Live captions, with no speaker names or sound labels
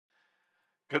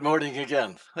Good morning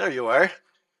again. There you are.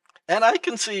 And I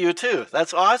can see you too.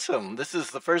 That's awesome. This is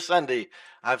the first Sunday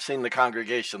I've seen the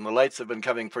congregation. The lights have been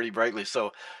coming pretty brightly.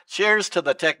 So, cheers to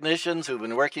the technicians who've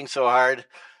been working so hard.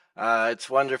 It's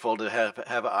wonderful to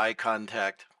have eye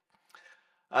contact.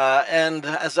 And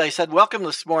as I said, welcome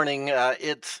this morning.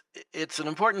 It's an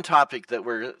important topic that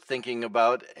we're thinking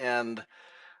about, and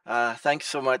thanks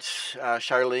so much,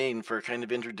 Charlene, for kind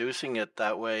of introducing it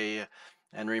that way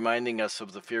and reminding us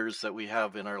of the fears that we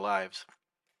have in our lives.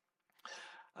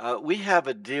 We have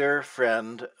a dear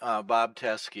friend, Bob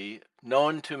Teskey,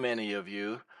 known to many of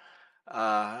you.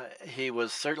 He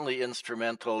was certainly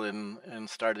instrumental in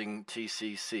starting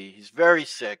TCC. He's very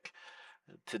sick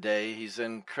today. He's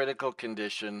in critical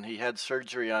condition. He had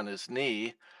surgery on his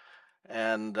knee,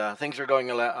 and things are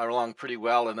going along pretty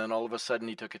well. And then all of a sudden,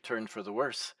 he took a turn for the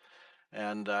worse,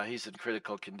 and he's in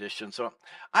critical condition. So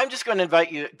I'm just going to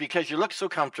invite you, because you look so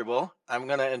comfortable, I'm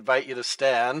going to invite you to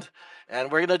stand,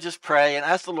 and we're going to just pray and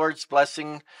ask the Lord's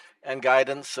blessing and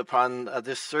guidance upon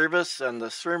this service and the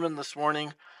sermon this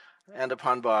morning and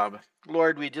upon Bob.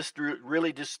 Lord, we just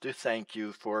really just do thank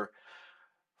you for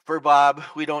Bob.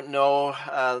 We don't know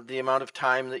the amount of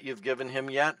time that you've given him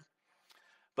yet,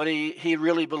 but he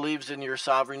really believes in your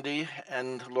sovereignty,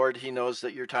 and Lord, he knows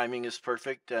that your timing is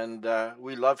perfect, and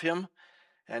we love him.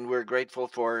 And we're grateful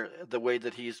for the way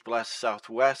that he's blessed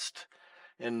Southwest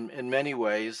in many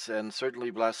ways, and certainly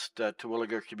blessed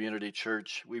Terwilliger Community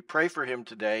Church. We pray for him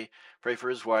today, pray for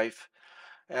his wife.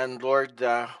 And Lord,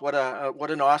 what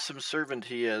an awesome servant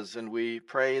he is. And we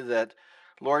pray that,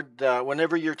 Lord,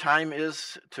 whenever your time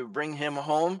is to bring him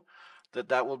home,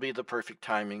 that will be the perfect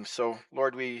timing. So,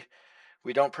 Lord, we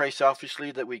don't pray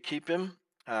selfishly that we keep him.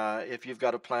 If you've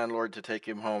got a plan, Lord, to take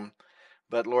him home.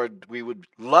 But Lord, we would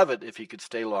love it if he could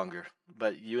stay longer,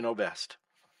 but you know best.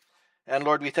 And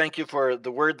Lord, we thank you for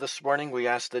the word this morning. We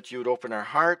ask that you would open our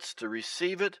hearts to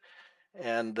receive it,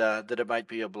 and that it might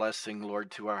be a blessing,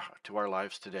 Lord, to our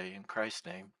lives today. In Christ's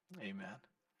name, amen.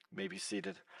 You may be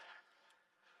seated.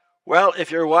 Well,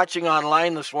 if you're watching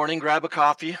online this morning, grab a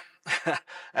coffee.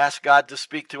 Ask God to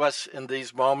speak to us in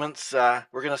these moments. We're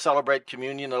going to celebrate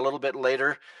communion a little bit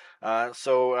later.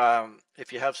 So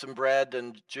if you have some bread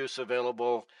and juice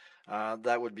available,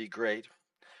 that would be great.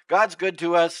 God's good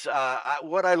to us.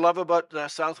 What I love about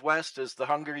Southwest is the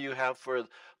hunger you have for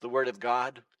the Word of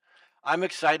God. I'm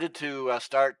excited to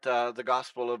start the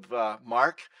Gospel of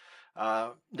Mark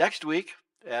next week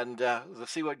and to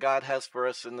see what God has for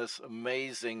us in this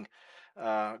amazing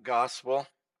Gospel.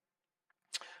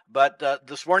 But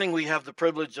this morning we have the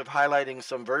privilege of highlighting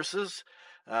some verses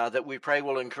that we pray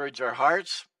will encourage our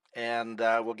hearts and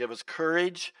will give us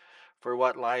courage for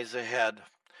what lies ahead.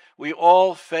 We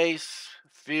all face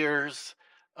fears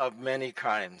of many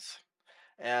kinds.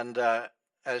 And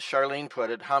as Charlene put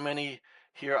it, how many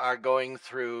here are going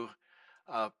through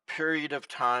a period of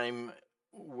time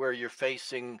where you're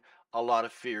facing a lot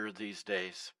of fear these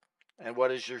days? And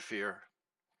what is your fear?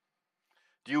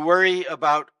 Do you worry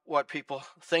about what people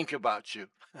think about you?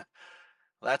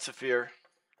 That's a fear.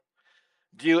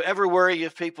 Do you ever worry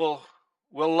if people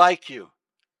will like you?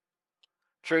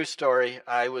 True story.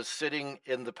 I was sitting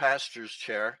in the pastor's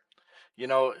chair. You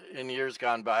know, in years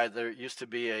gone by, there used to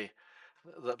be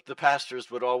the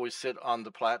pastors would always sit on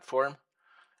the platform,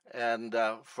 and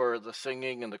for the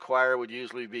singing, and the choir would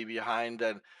usually be behind,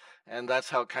 and that's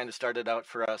how it kind of started out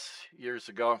for us years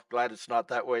ago. Glad it's not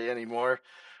that way anymore.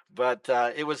 But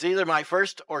it was either my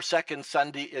first or second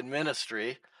Sunday in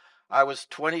ministry. I was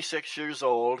 26 years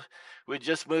old. We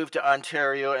just moved to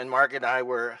Ontario, and Mark and I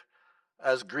were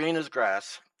as green as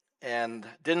grass and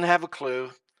didn't have a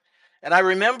clue. And I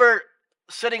remember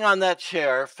sitting on that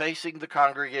chair facing the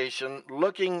congregation,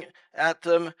 looking at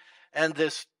them, and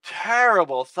this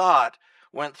terrible thought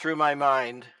went through my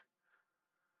mind.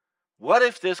 What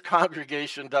if this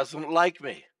congregation doesn't like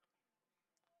me?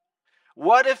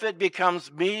 What if it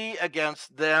becomes me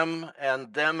against them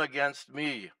and them against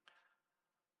me?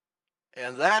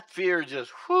 And that fear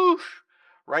just whoosh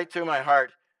right through my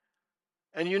heart.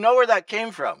 And you know where that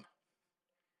came from.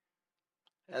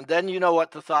 And then you know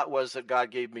what the thought was that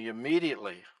God gave me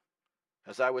immediately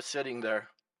as I was sitting there.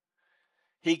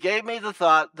 He gave me the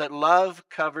thought that love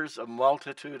covers a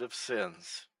multitude of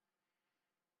sins.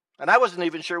 And I wasn't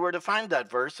even sure where to find that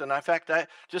verse. And in fact,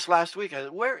 just last week, I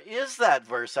said, where is that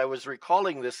verse? I was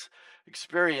recalling this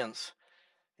experience.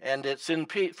 And it's in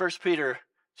 1 Peter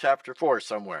chapter 4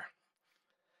 somewhere.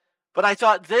 But I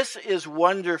thought, this is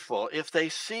wonderful. If they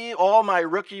see all my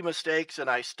rookie mistakes and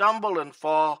I stumble and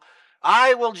fall,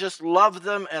 I will just love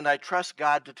them, and I trust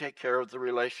God to take care of the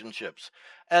relationships.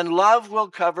 And love will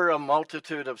cover a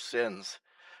multitude of sins.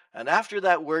 And after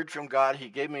that word from God, he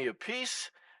gave me a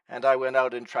peace, and I went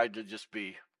out and tried to just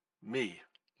be me,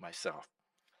 myself.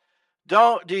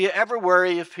 Do you ever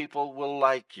worry if people will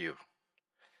like you?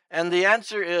 And the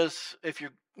answer is, if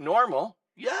you're normal,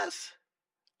 yes.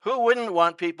 Who wouldn't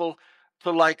want people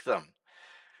to like them?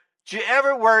 Do you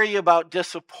ever worry about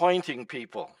disappointing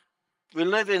people? We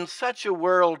live in such a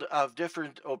world of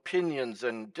different opinions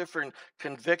and different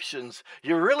convictions.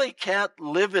 You really can't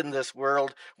live in this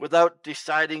world without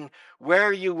deciding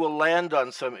where you will land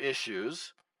on some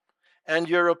issues, and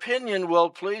your opinion will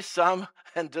please some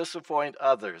and disappoint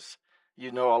others.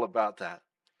 You know all about that.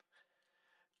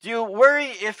 Do you worry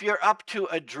if you're up to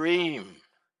a dream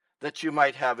that you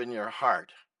might have in your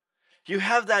heart? You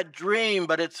have that dream,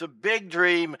 but it's a big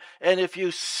dream, and if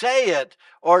you say it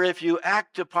or if you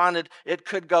act upon it, it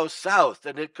could go south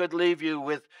and it could leave you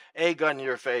with egg on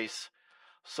your face.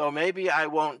 So maybe I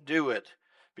won't do it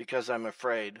because I'm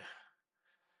afraid.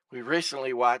 We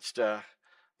recently watched a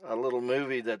little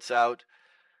movie that's out,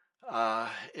 and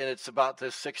it's about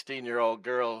this 16-year-old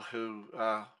girl who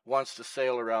wants to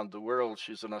sail around the world.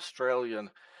 She's an Australian,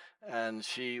 and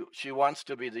she wants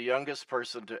to be the youngest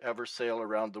person to ever sail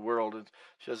around the world. And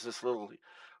she has this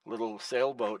little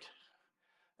sailboat,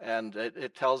 and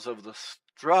it tells of the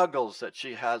struggles that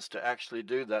she has to actually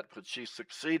do that, but she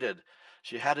succeeded.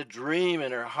 She had a dream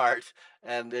in her heart,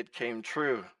 and it came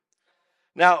true.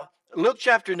 Now, Luke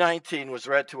chapter 19 was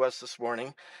read to us this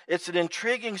morning. It's an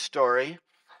intriguing story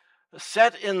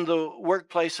set in the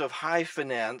workplace of high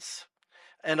finance,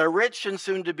 and a rich and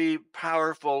soon to be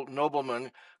powerful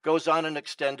nobleman goes on an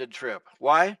extended trip.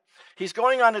 Why? He's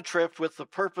going on a trip with the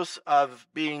purpose of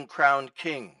being crowned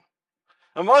king.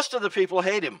 And most of the people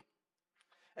hate him,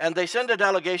 and they send a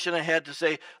delegation ahead to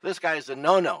say, this guy's a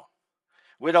no-no.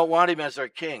 We don't want him as our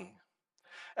king.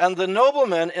 And the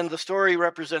nobleman in the story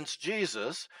represents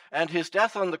Jesus, and his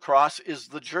death on the cross is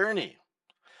the journey.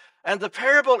 And the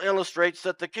parable illustrates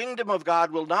that the kingdom of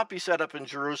God will not be set up in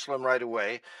Jerusalem right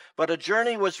away, but a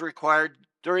journey was required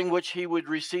during which he would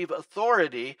receive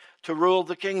authority to rule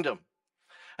the kingdom.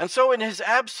 And so in his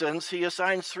absence, he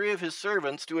assigns 3 of his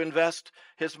servants to invest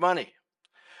his money.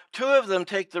 2 of them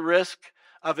take the risk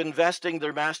of investing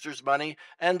their master's money,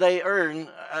 and they earn,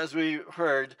 as we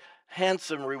heard,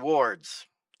 handsome rewards.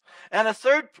 And a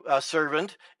third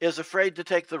servant is afraid to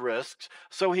take the risks,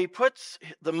 so he puts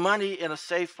the money in a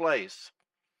safe place,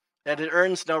 and it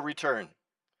earns no return.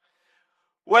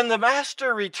 When the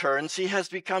master returns, he has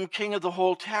become king of the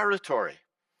whole territory.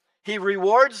 He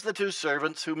rewards the 2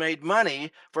 servants who made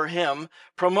money for him,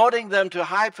 promoting them to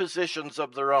high positions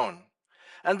of their own.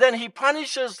 And then he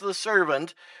punishes the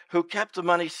servant who kept the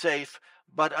money safe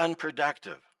but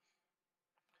unproductive.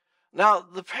 Now,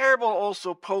 the parable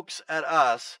also pokes at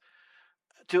us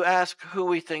to ask who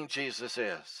we think Jesus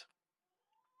is.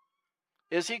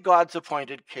 Is he God's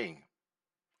appointed king?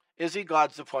 Is he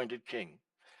God's appointed king?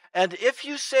 And if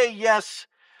you say yes,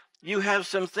 you have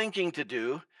some thinking to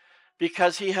do,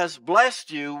 because he has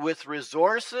blessed you with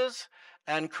resources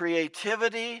and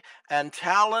creativity and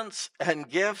talents and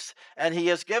gifts, and he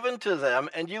has given to them,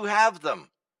 and you have them.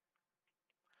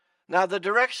 Now, the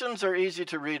directions are easy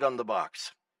to read on the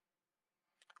box.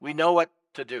 We know what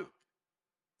to do.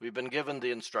 We've been given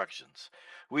the instructions.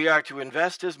 We are to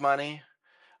invest his money,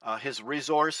 his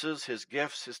resources, his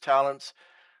gifts, his talents,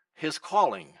 his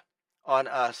calling on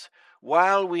us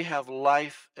while we have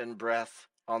life and breath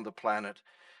on the planet.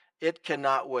 It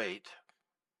cannot wait.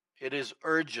 It is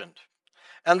urgent.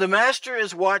 And the master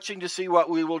is watching to see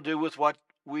what we will do with what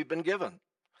we've been given.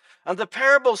 And the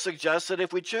parable suggests that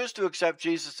if we choose to accept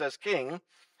Jesus as king,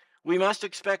 we must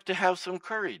expect to have some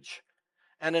courage,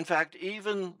 and in fact,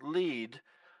 even lead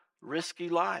risky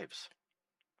lives.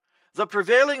 The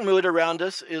prevailing mood around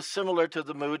us is similar to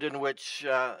the mood in which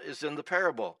is in the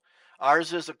parable.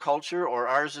 Ours is a culture, or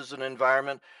ours is an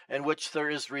environment in which there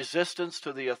is resistance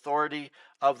to the authority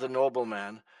of the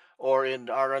nobleman, or in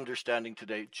our understanding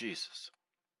today, Jesus.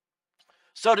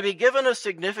 So to be given a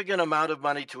significant amount of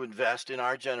money to invest in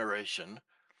our generation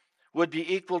would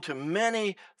be equal to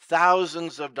many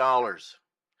thousands of dollars.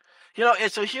 You know,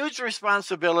 it's a huge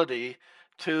responsibility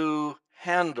to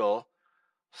handle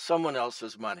someone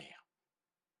else's money.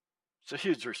 It's a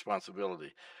huge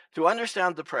responsibility. To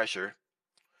understand the pressure,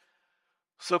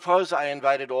 suppose I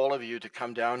invited all of you to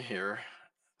come down here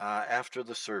after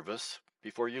the service,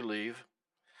 before you leave,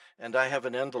 and I have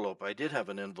an envelope. I did have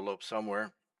an envelope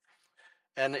somewhere.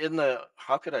 And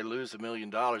how could I lose $1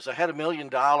 million? I had $1 million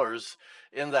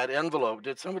in that envelope.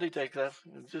 Did somebody take that?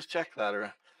 Just check that, or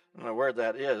I don't know where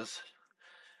that is.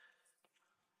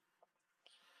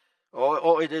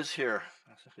 Oh, it is here.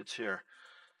 It's here.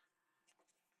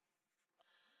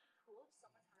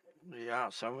 Yeah,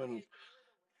 someone.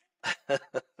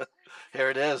 Here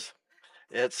it is.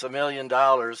 It's $1 million,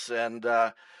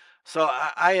 and so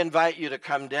I invite you to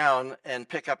come down and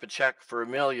pick up a check for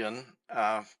 1 million.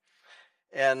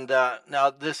 And now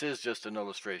this is just an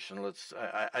illustration.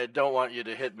 I don't want you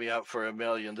to hit me up for 1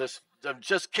 million. I'm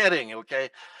just kidding, okay?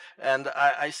 And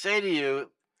I say to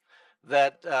you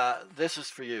that this is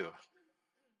for you,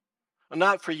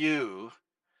 not for you,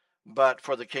 but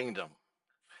for the kingdom.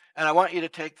 And I want you to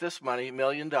take this money, $1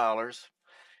 million,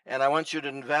 and I want you to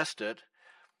invest it.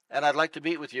 And I'd like to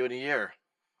meet with you in a year.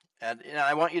 And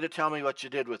I want you to tell me what you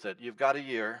did with it. You've got a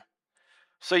year.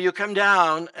 So you come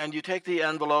down and you take the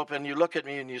envelope and you look at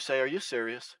me and you say, "Are you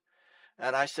serious?"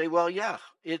 And I say, "Well, yeah,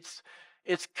 it's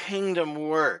kingdom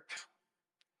work.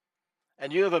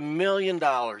 And you have $1 million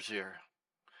here.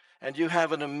 And you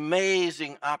have an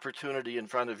amazing opportunity in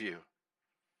front of you.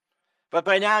 But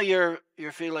by now you're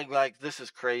feeling like this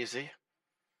is crazy.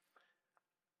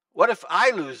 What if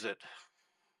I lose it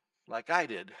like I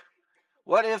did?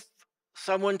 What if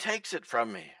someone takes it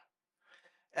from me?"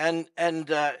 And and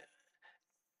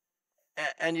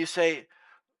you say,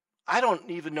 "I don't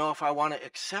even know if I want to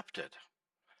accept it."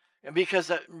 And because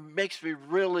that makes me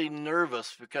really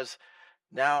nervous because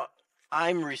now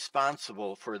I'm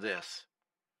responsible for this.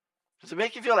 Does it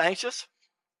make you feel anxious?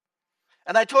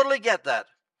 And I totally get that.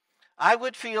 I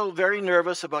would feel very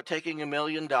nervous about taking $1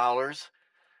 million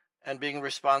and being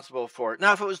responsible for it.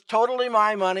 Now, if it was totally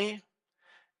my money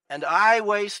and I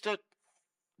waste it,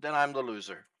 then I'm the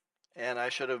loser. And I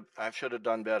should have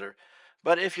done better.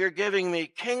 But if you're giving me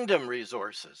kingdom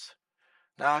resources,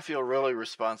 now I feel really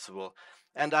responsible.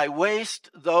 And I waste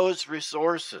those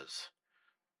resources.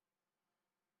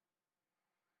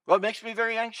 Well, it makes me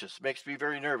very anxious, makes me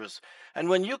very nervous. And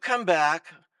when you come back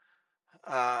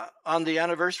on the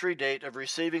anniversary date of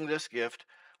receiving this gift,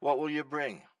 what will you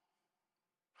bring?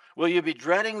 Will you be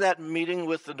dreading that meeting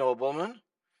with the nobleman,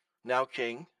 now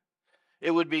king?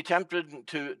 It would be tempted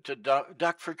to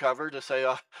duck for cover, to say,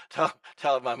 "Oh,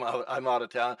 tell him I'm out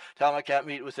of town. Tell him I can't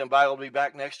meet with him, but I'll be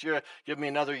back next year. Give me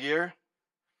another year.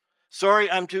 Sorry,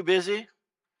 I'm too busy.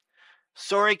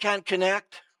 Sorry, can't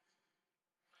connect."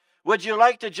 Would you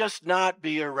like to just not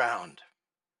be around?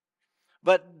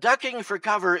 But ducking for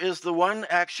cover is the one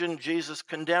action Jesus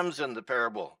condemns in the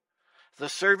parable. The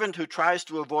servant who tries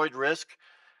to avoid risk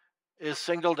is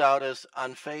singled out as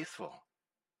unfaithful.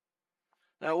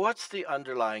 Now, what's the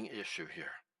underlying issue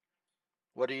here?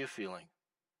 What are you feeling?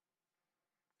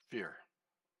 Fear.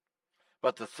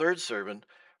 But the third servant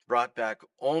brought back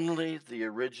only the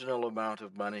original amount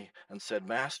of money and said,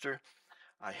 "Master,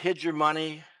 I hid your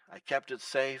money, I kept it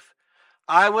safe.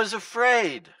 I was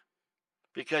afraid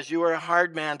because you are a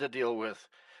hard man to deal with,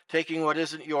 taking what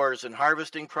isn't yours and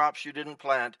harvesting crops you didn't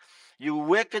plant. You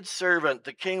wicked servant,"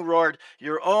 the king roared,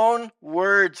 "your own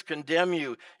words condemn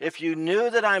you. If you knew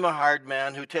that I'm a hard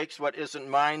man who takes what isn't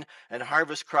mine and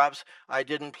harvests crops I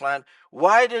didn't plant,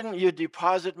 why didn't you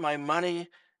deposit my money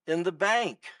in the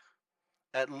bank?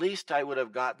 At least I would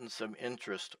have gotten some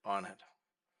interest on it."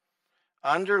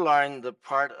 Underline the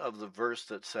part of the verse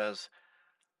that says,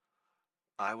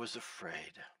 "I was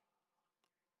afraid.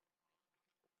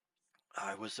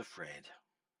 I was afraid."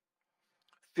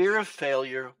 Fear of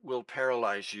failure will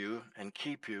paralyze you and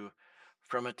keep you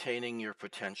from attaining your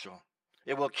potential.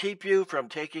 It will keep you from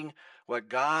taking what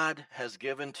God has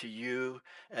given to you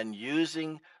and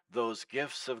using those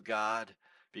gifts of God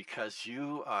because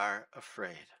you are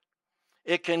afraid.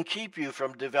 It can keep you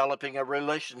from developing a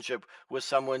relationship with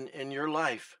someone in your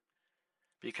life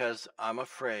because I'm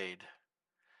afraid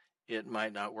it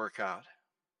might not work out.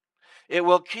 It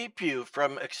will keep you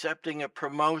from accepting a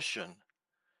promotion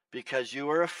because you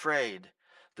are afraid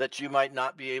that you might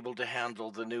not be able to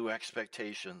handle the new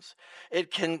expectations.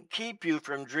 It can keep you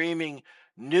from dreaming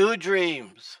new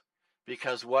dreams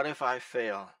because what if I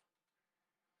fail?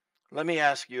 Let me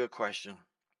ask you a question.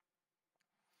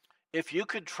 If you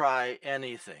could try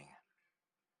anything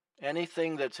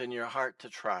that's in your heart to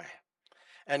try,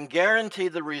 and guarantee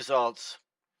the results,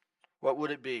 what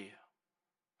would it be?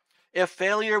 If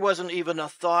failure wasn't even a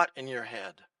thought in your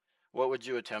head, what would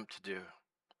you attempt to do?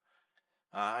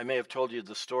 I may have told you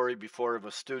the story before of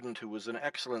a student who was an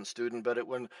excellent student, but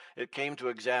when it came to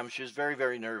exams, she was very,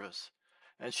 very nervous.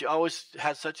 And she always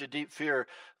had such a deep fear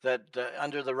that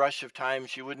under the rush of time,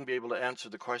 she wouldn't be able to answer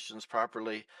the questions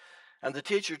properly. And the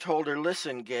teacher told her,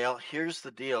 "Listen, Gail, here's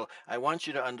the deal. I want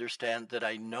you to understand that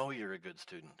I know you're a good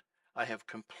student. I have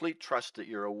complete trust that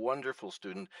you're a wonderful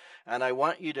student. And I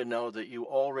want you to know that you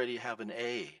already have an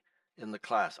A in the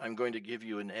class. I'm going to give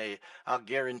you an A. I'll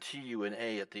guarantee you an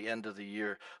A at the end of the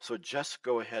year. So just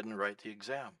go ahead and write the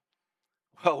exam."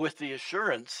 Well, with the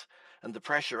assurance and the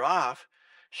pressure off,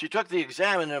 she took the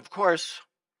exam, and of course,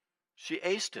 she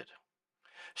aced it.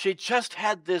 She just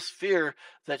had this fear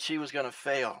that she was going to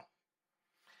fail.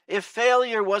 If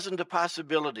failure wasn't a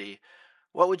possibility,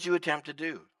 what would you attempt to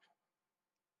do?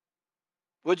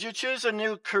 Would you choose a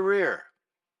new career?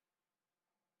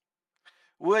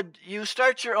 Would you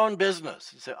start your own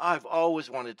business and say, I've always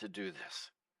wanted to do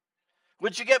this?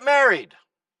 Would you get married?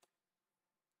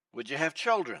 Would you have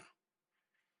children?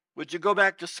 Would you go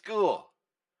back to school?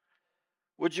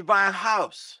 Would you buy a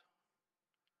house?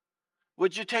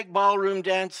 Would you take ballroom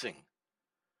dancing?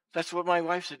 That's what my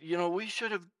wife said. We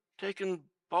should have taken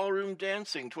ballroom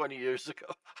dancing 20 years ago.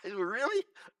 I said, really?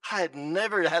 I had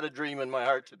never had a dream in my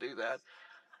heart to do that.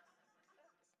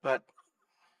 But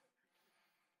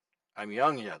I'm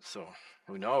young yet, so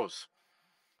who knows?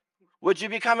 Would you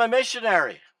become a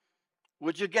missionary?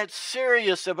 Would you get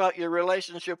serious about your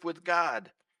relationship with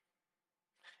God?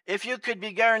 If you could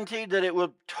be guaranteed that it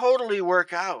would totally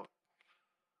work out,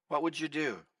 what would you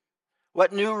do?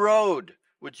 What new road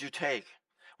would you take?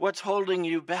 What's holding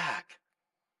you back?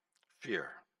 Fear.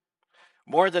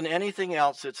 More than anything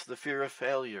else, it's the fear of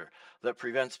failure that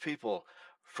prevents people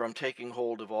from taking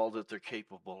hold of all that they're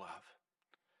capable of.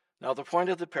 Now, the point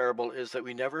of the parable is that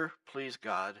we never please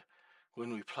God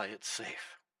when we play it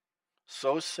safe.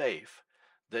 So safe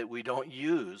that we don't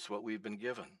use what we've been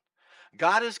given.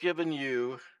 God has given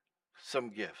you some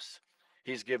gifts.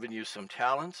 He's given you some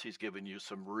talents. He's given you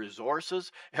some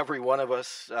resources. Every one of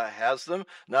us has them.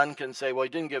 None can say, well, he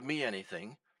didn't give me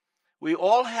anything. We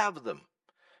all have them.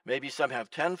 Maybe some have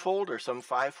tenfold or some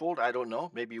fivefold. I don't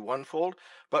know. Maybe onefold.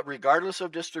 But regardless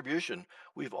of distribution,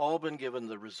 we've all been given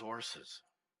the resources.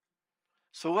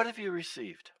 So what have you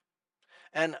received?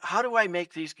 And how do I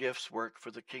make these gifts work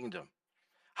for the kingdom?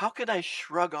 How can I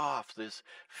shrug off this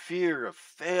fear of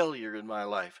failure in my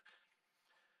life?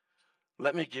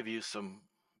 Let me give you some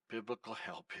biblical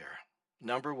help here.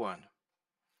 Number one,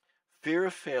 fear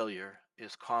of failure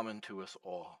is common to us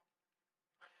all.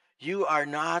 You are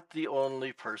not the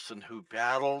only person who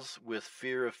battles with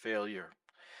fear of failure.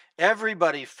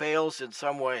 Everybody fails in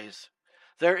some ways.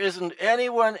 There isn't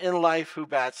anyone in life who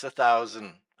bats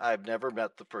 1,000. I've never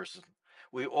met the person.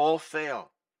 We all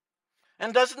fail.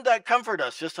 And doesn't that comfort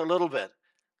us just a little bit,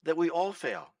 that we all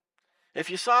fail? If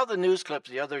you saw the news clip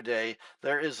the other day,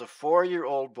 there is a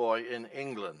 4-year-old boy in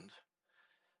England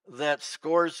that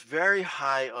scores very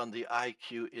high on the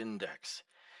IQ index.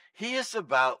 He is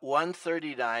about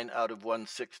 139 out of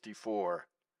 164.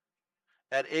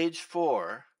 At age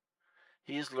 4,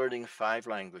 he is learning 5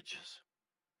 languages.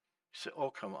 You say, oh,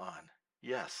 come on.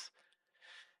 Yes.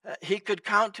 He could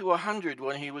count to 100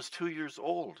 when he was 2 years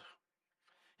old.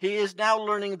 He is now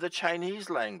learning the Chinese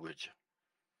language.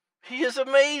 He is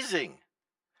amazing.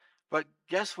 But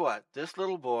guess what? This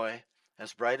little boy,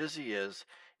 as bright as he is,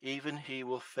 even he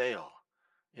will fail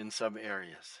in some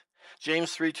areas.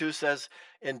 James 3:2 says,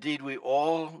 indeed, we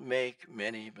all make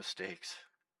many mistakes.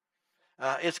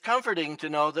 It's comforting to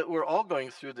know that we're all going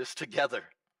through this together.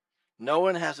 No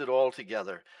one has it all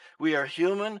together. We are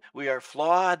human, we are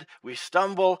flawed, we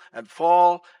stumble and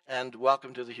fall, and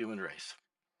welcome to the human race.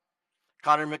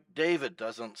 Connor McDavid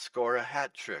doesn't score a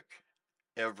hat trick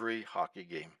every hockey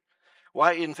game.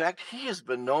 Why, in fact, he has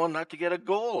been known not to get a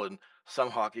goal in some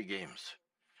hockey games.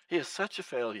 He is such a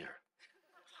failure.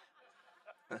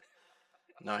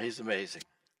 No, he's amazing.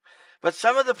 But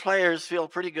some of the players feel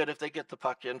pretty good if they get the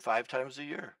puck in 5 times a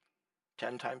year,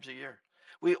 10 times a year.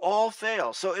 We all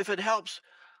fail. So if it helps,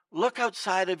 look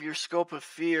outside of your scope of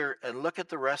fear and look at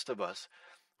the rest of us.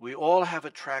 We all have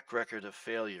a track record of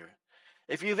failure.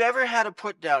 If you've ever had a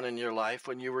put down in your life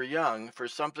when you were young for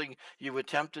something you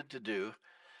attempted to do,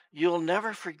 you'll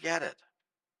never forget it.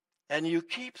 And you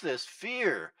keep this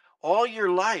fear all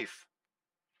your life.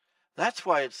 That's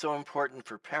why it's so important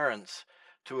for parents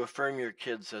to affirm your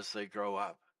kids as they grow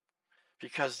up,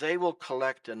 because they will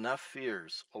collect enough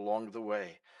fears along the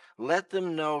way. Let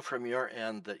them know from your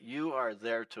end that you are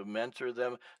there to mentor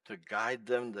them, to guide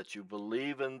them, that you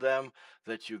believe in them,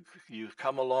 that you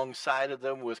come alongside of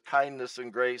them with kindness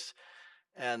and grace,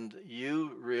 and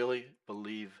you really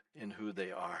believe in who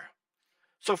they are.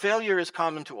 So failure is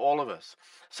common to all of us.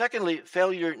 Secondly,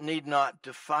 failure need not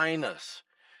define us.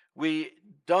 We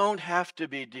don't have to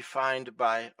be defined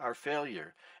by our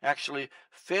failure. Actually,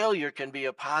 failure can be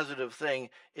a positive thing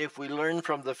if we learn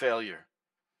from the failure.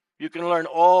 You can learn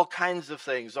all kinds of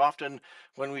things. Often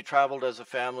when we traveled as a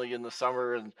family in the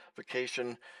summer and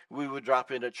vacation, we would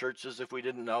drop in at churches. If we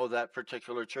didn't know that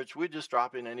particular church, we'd just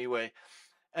drop in anyway.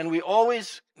 And we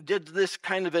always did this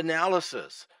kind of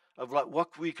analysis. of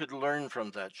what we could learn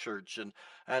from that church,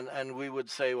 and we would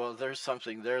say, well, there's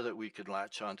something there that we could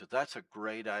latch onto. That's a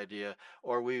great idea.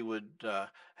 Or we would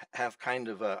have kind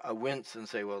of a wince and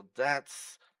say, well,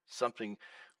 that's something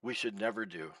we should never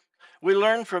do. We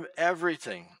learn from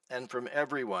everything and from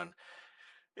everyone.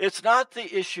 It's not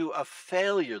the issue of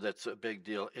failure that's a big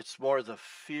deal. It's more the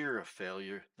fear of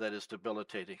failure that is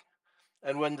debilitating.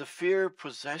 And when the fear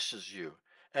possesses you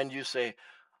and you say,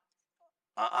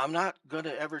 I'm not going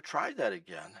to ever try that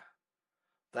again,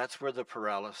 that's where the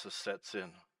paralysis sets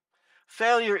in.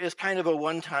 Failure is kind of a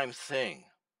one-time thing,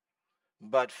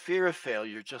 but fear of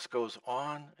failure just goes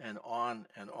on and on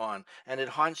and on, and it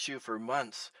haunts you for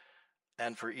months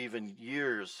and for even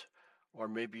years or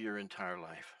maybe your entire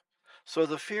life. So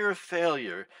the fear of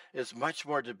failure is much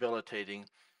more debilitating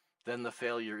than the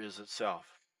failure is itself.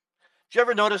 Did you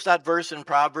ever notice that verse in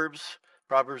Proverbs?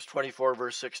 Proverbs 24,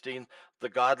 verse 16, the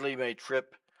godly may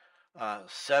trip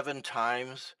 7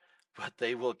 times, but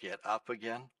they will get up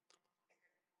again.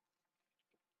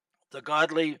 The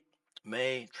godly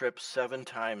may trip 7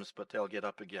 times, but they'll get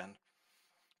up again.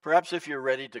 Perhaps if you're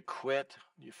ready to quit,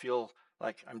 you feel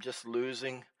like I'm just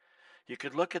losing, you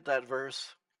could look at that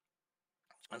verse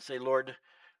and say, Lord,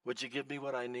 would you give me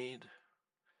what I need?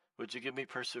 Would you give me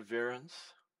perseverance?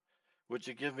 Would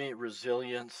you give me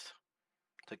resilience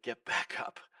to get back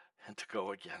up and to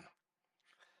go again?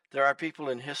 There are people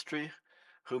in history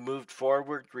who moved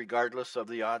forward regardless of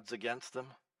the odds against them.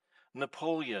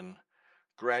 Napoleon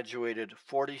graduated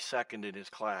 42nd in his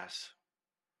class,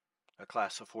 a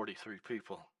class of 43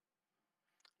 people.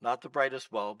 Not the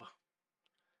brightest bulb,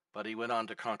 but he went on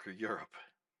to conquer Europe.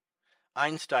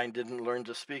 Einstein didn't learn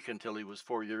to speak until he was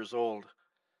 4 years old.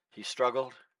 He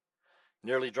struggled,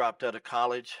 nearly dropped out of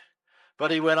college,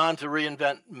 but he went on to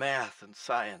reinvent math and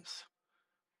science.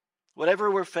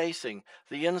 Whatever we're facing,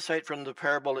 the insight from the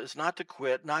parable is not to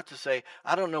quit, not to say,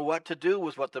 I don't know what to do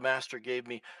with what the master gave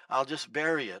me. I'll just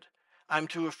bury it. I'm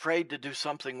too afraid to do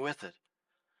something with it.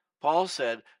 Paul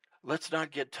said, let's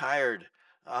not get tired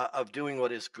of doing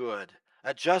what is good.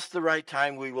 At just the right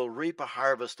time, we will reap a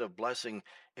harvest of blessing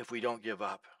if we don't give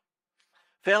up.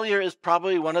 Failure is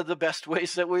probably one of the best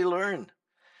ways that we learn.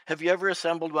 Have you ever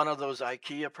assembled one of those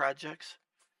IKEA projects?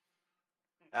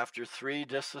 After 3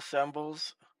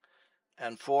 disassembles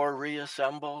and 4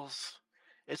 reassembles,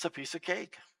 it's a piece of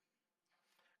cake.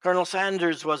 Colonel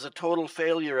Sanders was a total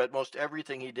failure at most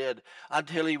everything he did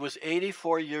until he was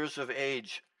 84 years of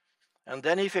age. And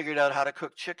then he figured out how to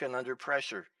cook chicken under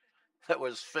pressure. That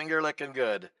was finger-licking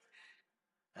good.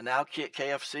 And now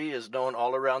KFC is known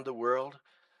all around the world.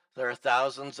 There are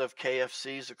thousands of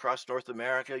KFCs across North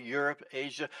America, Europe,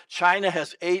 Asia. China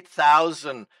has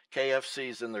 8,000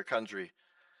 KFCs in their country.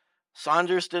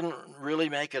 Saunders didn't really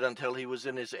make it until he was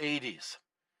in his 80s.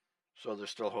 So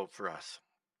there's still hope for us.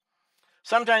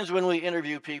 Sometimes when we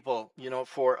interview people,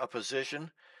 for a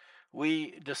position,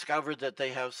 we discover that they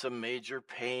have some major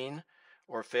pain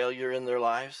or failure in their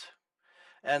lives.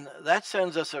 And that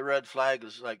sends us a red flag.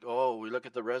 It's like, oh, we look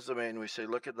at the resume and we say,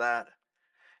 look at that.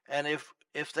 And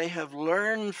if they have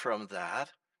learned from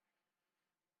that,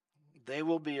 they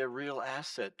will be a real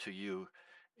asset to you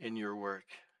in your work.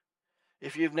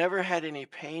 If you've never had any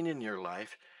pain in your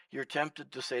life, you're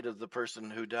tempted to say to the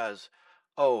person who does,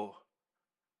 oh,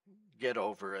 get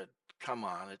over it. Come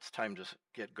on, it's time to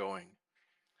get going.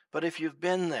 But if you've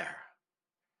been there,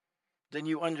 then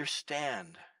you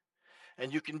understand,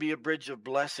 and you can be a bridge of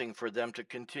blessing for them to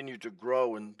continue to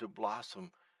grow and to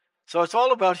blossom. So it's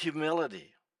all about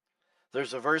humility.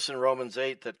 There's a verse in Romans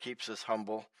 8 that keeps us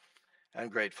humble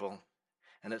and grateful,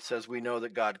 and it says, we know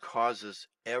that God causes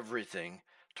everything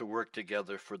to work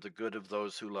together for the good of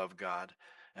those who love God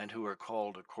and who are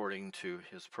called according to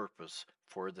his purpose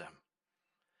for them.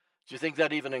 Do you think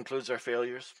that even includes our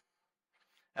failures?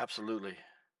 Absolutely.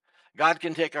 God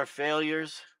can take our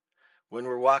failures when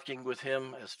we're walking with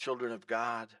him as children of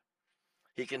God.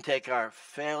 He can take our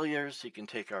failures, he can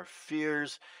take our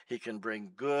fears, he can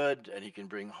bring good, and he can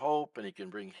bring hope, and he can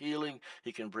bring healing,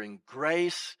 he can bring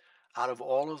grace out of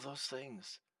all of those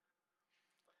things.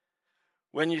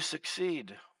 When you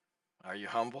succeed, are you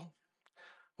humble?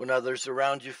 When others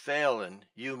around you fail and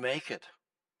you make it,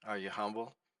 are you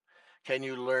humble? Can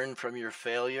you learn from your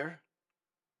failure?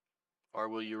 Or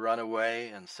will you run away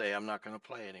and say, I'm not going to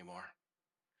play anymore?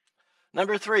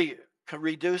 Number 3,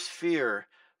 reduce fear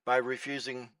by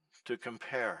refusing to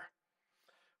compare.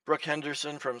 Brooke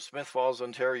Henderson from Smith Falls,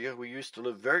 Ontario, who used to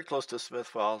live very close to Smith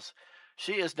Falls,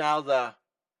 she is now the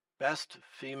best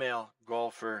female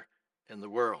golfer in the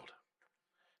world.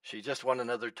 She just won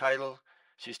another title.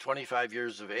 She's 25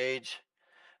 years of age.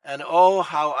 And oh,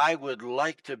 how I would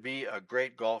like to be a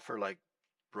great golfer like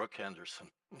Brooke Henderson.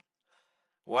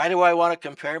 Why do I want to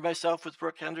compare myself with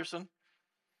Brooke Henderson?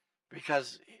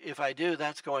 Because if I do,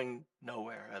 that's going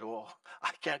nowhere at all.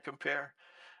 I can't compare.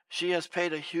 She has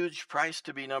paid a huge price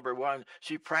to be number one.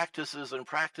 She practices and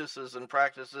practices and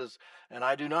practices, and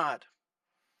I do not.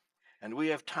 And we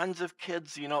have tons of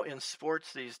kids, in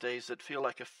sports these days that feel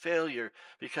like a failure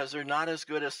because they're not as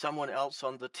good as someone else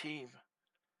on the team.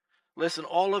 Listen,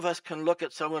 all of us can look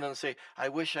at someone and say, I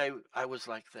wish I was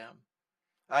like them.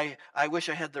 I wish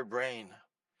I had their brain.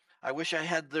 I wish I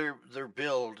had their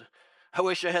build. I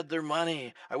wish I had their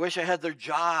money. I wish I had their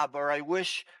job. Or I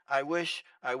wish.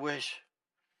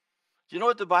 Do you know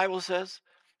what the Bible says?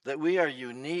 That we are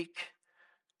unique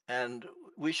and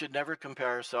we should never compare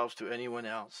ourselves to anyone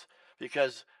else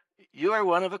because you are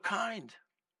one of a kind.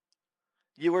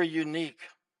 You are unique.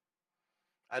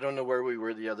 I don't know where we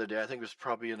were the other day. I think it was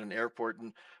probably in an airport,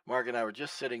 and Mark and I were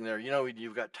just sitting there.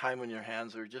 You've got time on your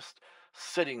hands. We're just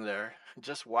sitting there,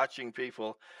 just watching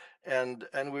people, and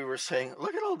we were saying,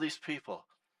 look at all these people,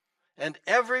 and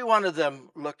every one of them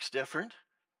looks different.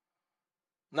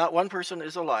 Not one person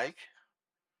is alike.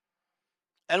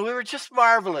 And we were just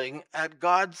marveling at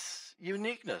God's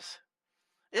uniqueness.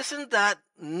 Isn't that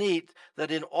neat that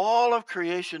in all of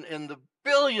creation, in the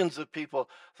billions of people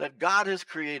that God has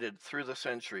created through the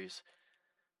centuries,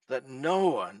 that no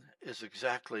one is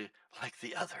exactly like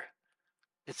the other?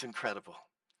 It's incredible.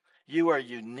 You are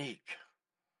unique.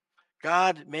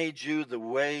 God made you the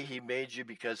way he made you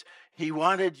because he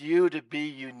wanted you to be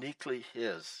uniquely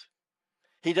his.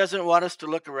 He doesn't want us to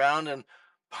look around and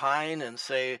pine and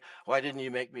say, why didn't you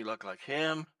make me look like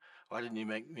him? Why didn't you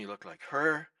make me look like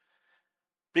her?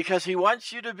 Because he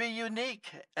wants you to be unique,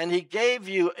 and he gave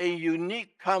you a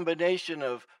unique combination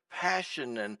of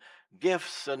passion and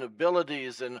gifts and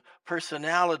abilities and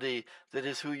personality that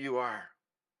is who you are.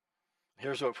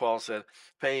 Here's what Paul said: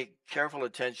 pay careful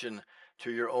attention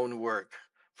to your own work,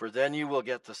 for then you will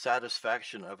get the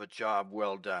satisfaction of a job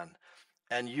well done,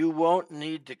 and you won't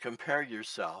need to compare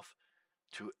yourself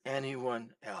to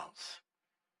anyone else.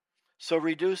 So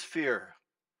reduce fear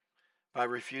by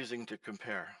refusing to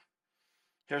compare.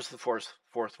 Here's the fourth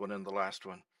one and the last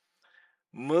one.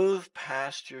 Move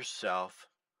past yourself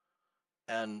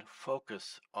and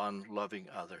focus on loving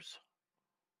others.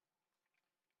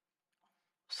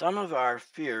 Some of our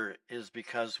fear is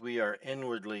because we are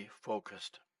inwardly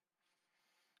focused.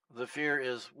 The fear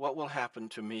is, what will happen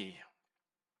to me?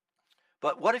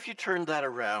 But what if you turned that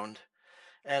around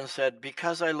and said,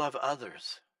 because I love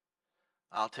others,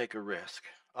 I'll take a risk.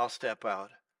 I'll step out.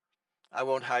 I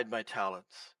won't hide my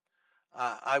talents.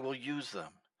 I will use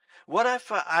them. What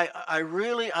if I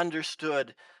really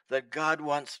understood that God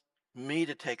wants me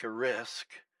to take a risk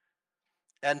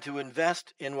and to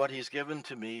invest in what he's given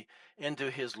to me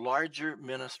into his larger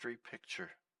ministry picture?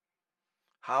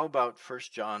 How about 1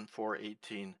 John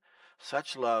 4:18?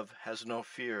 Such love has no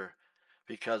fear,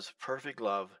 because perfect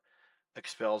love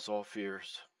expels all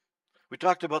fears. We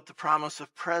talked about the promise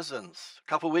of presence a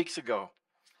couple weeks ago.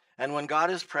 And when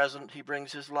God is present, he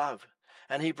brings his love.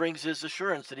 And he brings his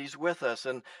assurance that he's with us.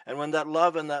 And when that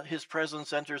love and his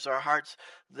presence enters our hearts,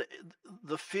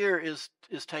 the fear is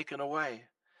taken away.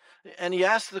 And he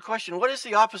asks the question, what is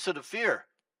the opposite of fear?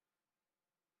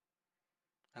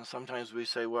 And sometimes we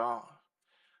say, well,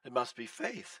 it must be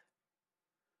faith.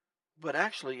 But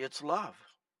actually, it's love.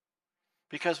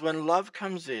 Because when love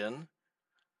comes in,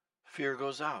 fear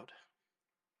goes out.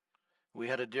 We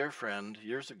had a dear friend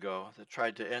years ago that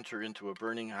tried to enter into a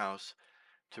burning house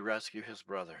to rescue his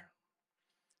brother.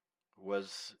 It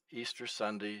was Easter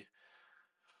Sunday,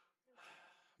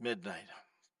 midnight,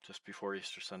 just before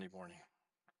Easter Sunday morning.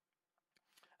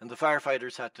 And the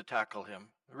firefighters had to tackle him,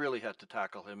 really had to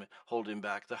tackle him, hold him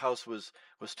back. The house was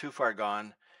too far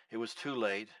gone. It was too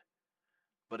late,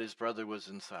 but his brother was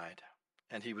inside,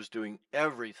 and he was doing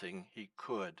everything he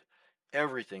could,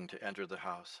 everything to enter the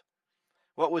house.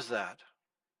 What was that?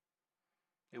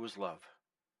 It was love.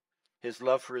 His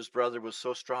love for his brother was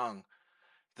so strong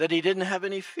that he didn't have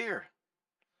any fear.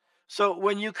 So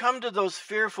when you come to those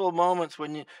fearful moments,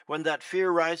 when that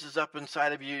fear rises up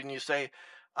inside of you and you say,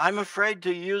 I'm afraid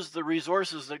to use the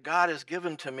resources that God has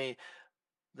given to me,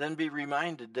 then be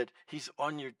reminded that he's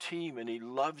on your team and he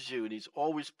loves you and he's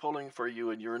always pulling for you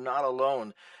and you're not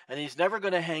alone. And he's never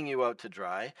going to hang you out to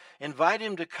dry. Invite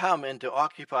him to come and to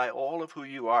occupy all of who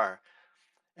you are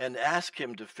and ask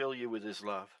him to fill you with his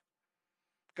love.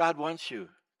 God wants you.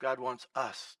 God wants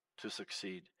us to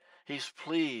succeed. He's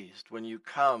pleased when you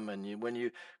come and when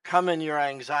you come in your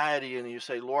anxiety and you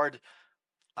say, Lord,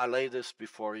 I lay this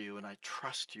before you and I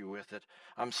trust you with it.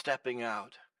 I'm stepping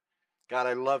out. God,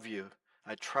 I love you.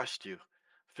 I trust you.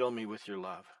 Fill me with your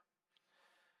love.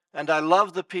 And I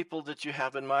love the people that you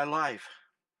have in my life.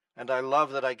 And I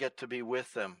love that I get to be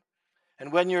with them.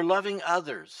 And when you're loving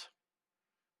others,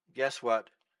 guess what?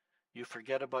 You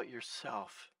forget about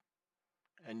yourself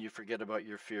and you forget about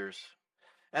your fears.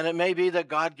 And it may be that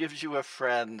God gives you a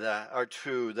friend or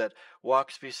two that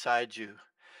walks beside you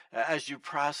as you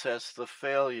process the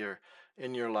failure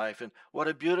in your life. And what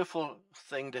a beautiful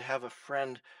thing to have a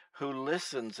friend who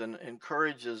listens and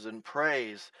encourages and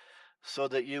prays so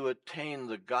that you attain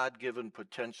the God-given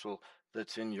potential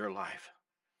that's in your life.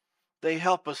 They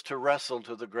help us to wrestle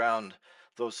to the ground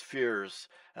those fears,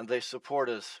 and they support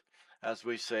us as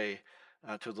we say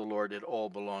to the Lord, it all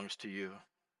belongs to you.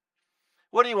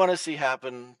 What do you want to see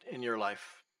happen in your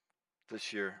life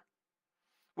this year?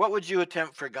 What would you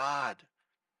attempt for God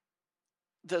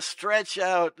to stretch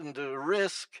out and to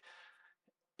risk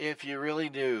if you really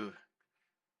knew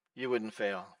you wouldn't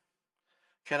fail?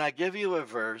 Can I give you a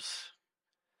verse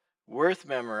worth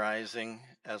memorizing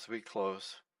as we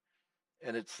close?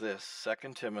 And it's this,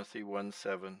 2 Timothy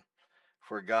 1:7.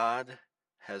 For God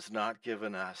has not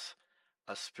given us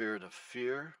a spirit of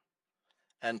fear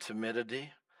and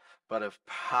timidity, but of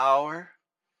power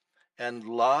and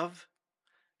love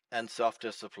and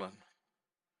self-discipline.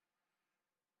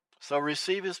 So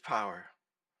receive his power,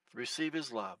 receive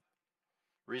his love,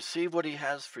 receive what he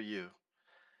has for you.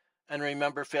 And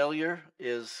remember, failure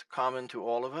is common to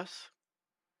all of us.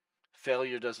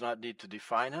 Failure does not need to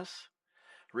define us.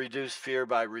 Reduce fear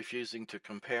by refusing to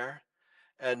compare,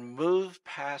 and move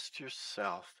past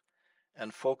yourself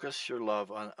and focus your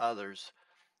love on others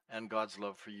and God's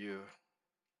love for you.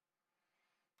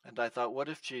 And I thought, what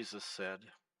if Jesus said,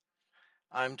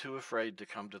 I'm too afraid to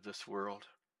come to this world.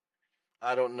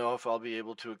 I don't know if I'll be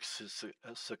able to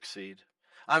succeed.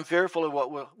 I'm fearful of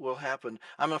what will happen.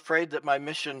 I'm afraid that my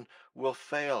mission will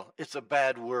fail. It's a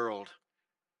bad world.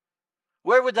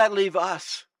 Where would that leave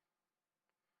us?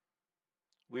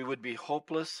 We would be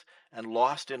hopeless and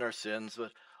lost in our sins,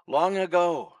 but long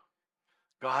ago,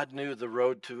 God knew the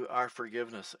road to our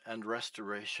forgiveness and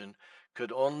restoration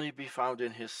could only be found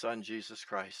in his Son, Jesus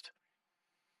Christ.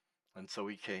 And so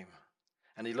he came.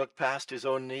 And he looked past his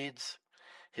own needs,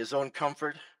 his own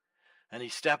comfort, and he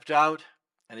stepped out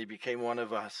and he became one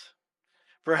of us.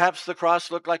 Perhaps the cross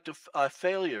looked like a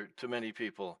failure to many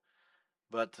people,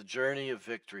 but the journey of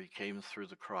victory came through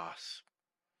the cross.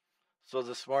 So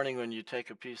this morning, when you take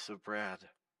a piece of bread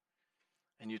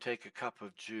and you take a cup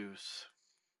of juice,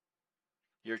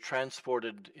 you're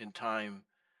transported in time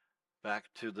back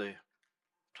to the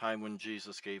time when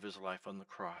Jesus gave his life on the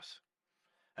cross.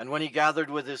 And when he gathered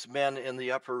with his men in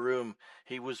the upper room,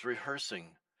 he was rehearsing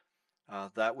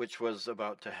that which was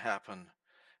about to happen.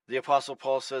 The Apostle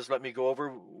Paul says, let me go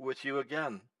over with you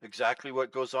again exactly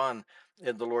what goes on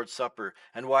in the Lord's Supper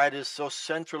and why it is so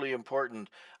centrally important.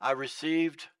 I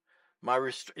received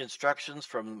my instructions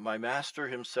from my master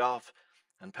himself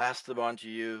and passed them on to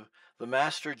you. The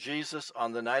master Jesus,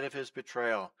 on the night of his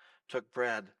betrayal, took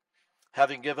bread.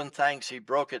 Having given thanks, he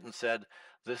broke it and said,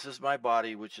 this is my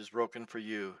body, which is broken for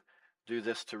you. Do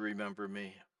this to remember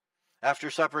me. After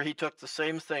supper, he took the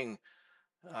same thing.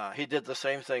 He did the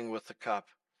same thing with the cup.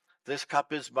 This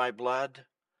cup is my blood,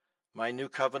 my new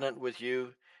covenant with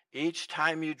you. Each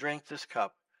time you drink this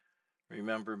cup,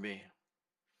 remember me.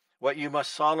 What you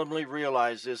must solemnly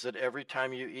realize is that every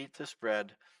time you eat this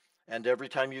bread and every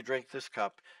time you drink this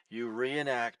cup, you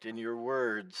reenact in your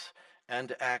words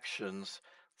and actions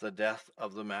the death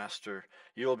of the Master.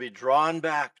 You will be drawn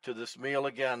back to this meal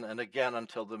again and again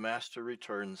until the Master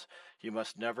returns. You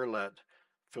must never let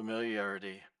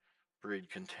familiarity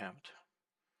breed contempt.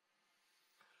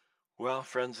 Well,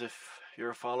 friends, if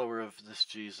you're a follower of this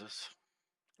Jesus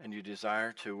and you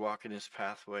desire to walk in his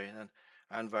pathway, then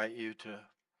I invite you to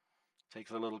take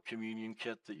the little communion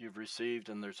kit that you've received,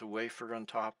 and there's a wafer on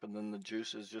top, and then the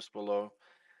juice is just below.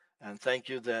 And thank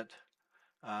you that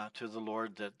to the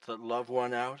Lord that love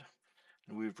won out,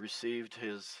 and we've received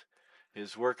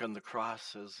his work on the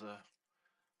cross as the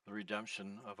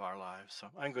redemption of our lives. So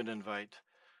I'm going to invite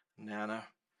Nana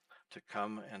to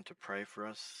come and to pray for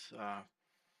us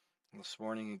this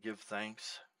morning and give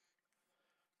thanks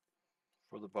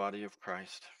for the body of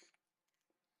Christ.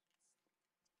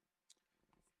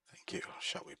 Thank you.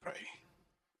 Shall we pray?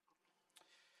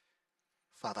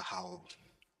 Father, how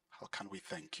can we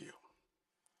thank you?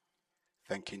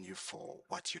 Thanking you for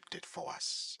what you did for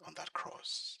us on that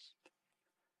cross.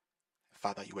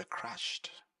 Father, you were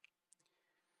crushed.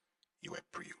 You were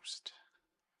bruised.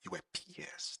 You were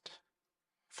pierced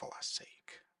for our sake.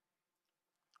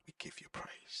 We give you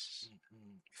praise.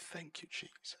 Mm-hmm. Thank you,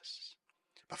 Jesus.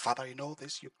 But Father, in all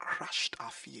this, you crushed our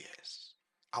fears,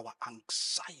 our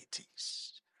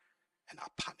anxieties, and our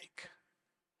panic.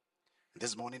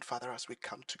 This morning, Father, as we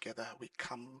come together, we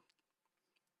come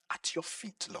at your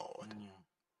feet, Lord.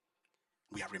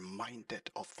 We are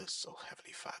reminded of this, oh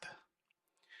Heavenly Father.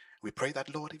 We pray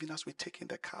that, Lord, even as we take in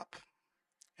the cup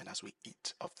and as we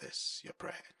eat of this, your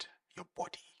bread, your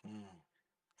body,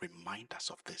 remind us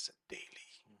of this daily.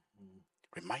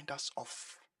 Remind us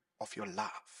of your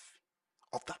love,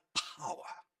 of that power,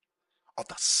 of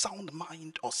that sound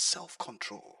mind or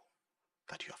self-control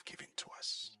that you have given to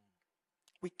us.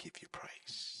 We give you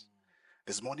praise.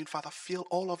 This morning, Father, fill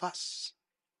all of us.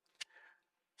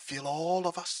 Fill all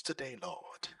of us today,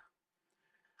 Lord,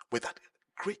 with that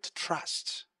great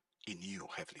trust in you,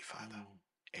 Heavenly Father,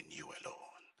 and you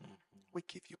alone. We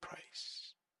give you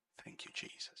praise. Thank you,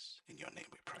 Jesus. In your name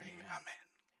we pray. Amen. Amen.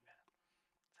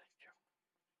 Thank you.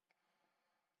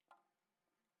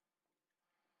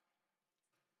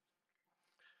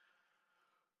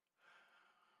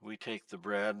 We take the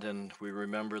bread and we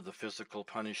remember the physical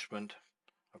punishment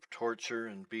of torture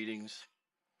and beatings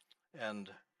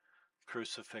and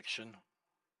crucifixion.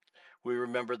 We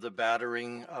remember the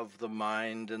battering of the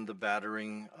mind and the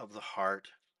battering of the heart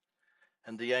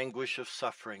and the anguish of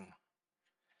suffering.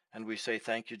 And we say,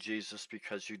 thank you, Jesus,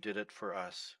 because you did it for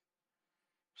us.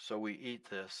 So we eat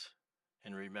this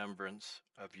in remembrance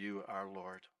of you, our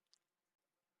Lord.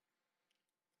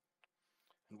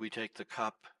 And we take the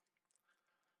cup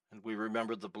and we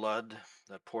remember the blood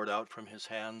that poured out from his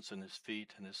hands and his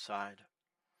feet and his side.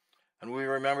 And we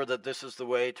remember that this is the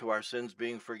way to our sins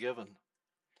being forgiven,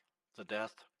 the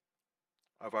death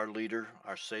of our leader,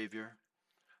 our Savior,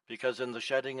 because in the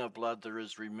shedding of blood there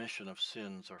is remission of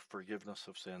sins or forgiveness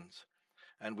of sins.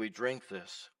 And we drink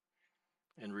this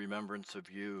in remembrance of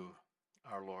you,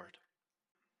 our Lord.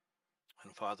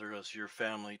 And Father, as your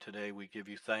family today, we give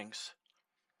you thanks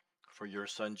for your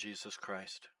Son, Jesus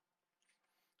Christ,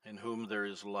 in whom there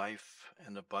is life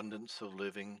and abundance of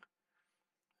living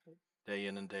day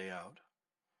in and day out.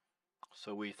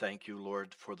 So we thank you,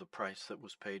 Lord, for the price that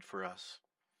was paid for us.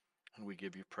 And we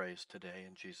give you praise today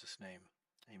in Jesus' name.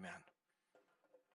 Amen.